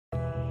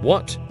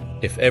What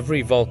if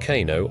every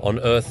volcano on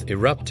Earth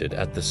erupted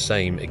at the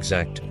same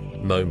exact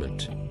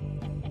moment?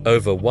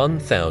 Over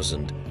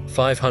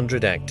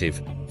 1,500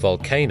 active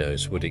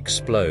volcanoes would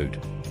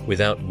explode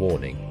without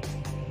warning.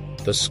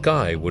 The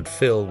sky would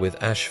fill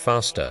with ash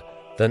faster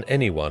than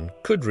anyone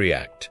could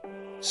react.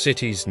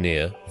 Cities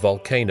near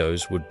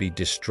volcanoes would be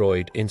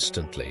destroyed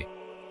instantly.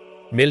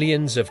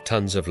 Millions of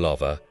tons of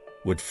lava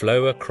would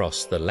flow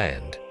across the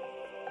land.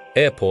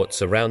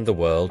 Airports around the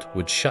world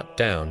would shut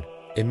down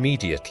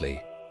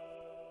immediately.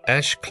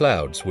 Ash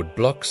clouds would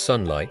block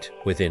sunlight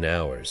within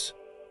hours.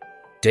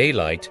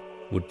 Daylight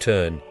would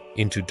turn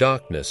into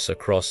darkness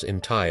across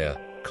entire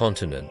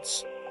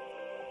continents.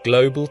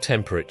 Global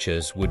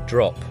temperatures would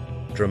drop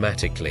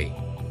dramatically.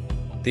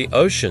 The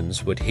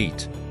oceans would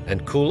heat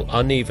and cool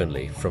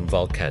unevenly from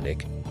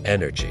volcanic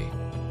energy.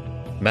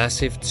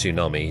 Massive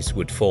tsunamis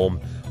would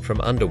form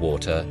from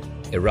underwater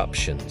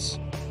eruptions.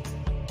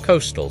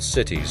 Coastal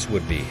cities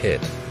would be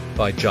hit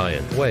by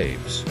giant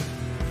waves.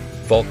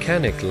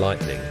 Volcanic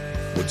lightning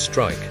would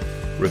strike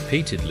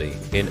repeatedly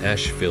in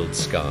ash-filled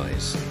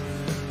skies.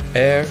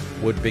 Air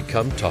would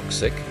become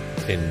toxic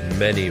in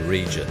many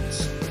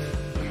regions.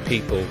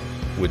 People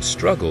would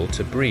struggle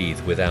to breathe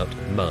without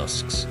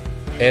masks.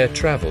 Air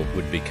travel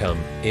would become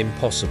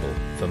impossible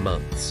for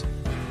months.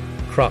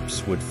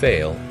 Crops would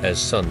fail as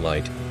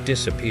sunlight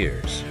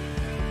disappears.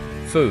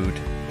 Food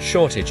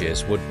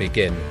shortages would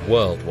begin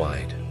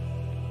worldwide.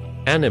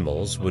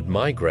 Animals would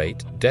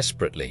migrate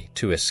desperately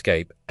to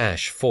escape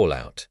ash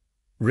fallout.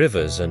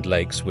 Rivers and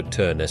lakes would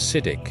turn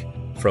acidic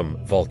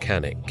from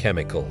volcanic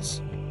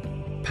chemicals.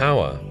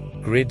 Power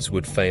grids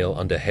would fail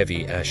under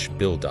heavy ash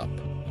buildup.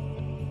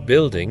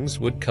 Buildings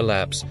would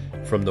collapse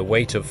from the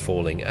weight of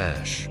falling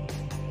ash.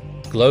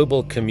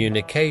 Global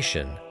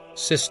communication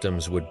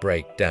systems would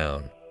break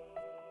down.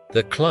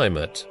 The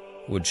climate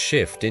would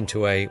shift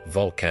into a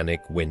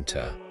volcanic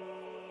winter.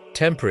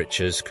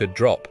 Temperatures could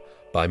drop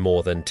by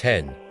more than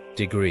 10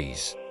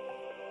 degrees.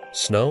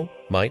 Snow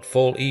might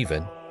fall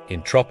even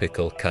in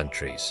tropical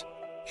countries.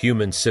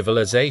 Human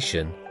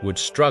civilization would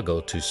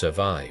struggle to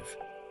survive.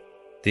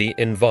 The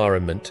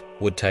environment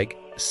would take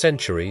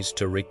centuries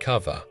to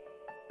recover.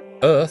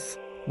 Earth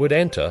would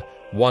enter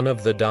one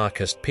of the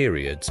darkest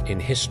periods in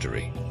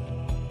history.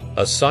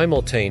 A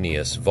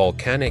simultaneous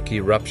volcanic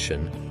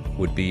eruption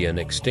would be an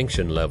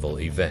extinction-level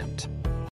event.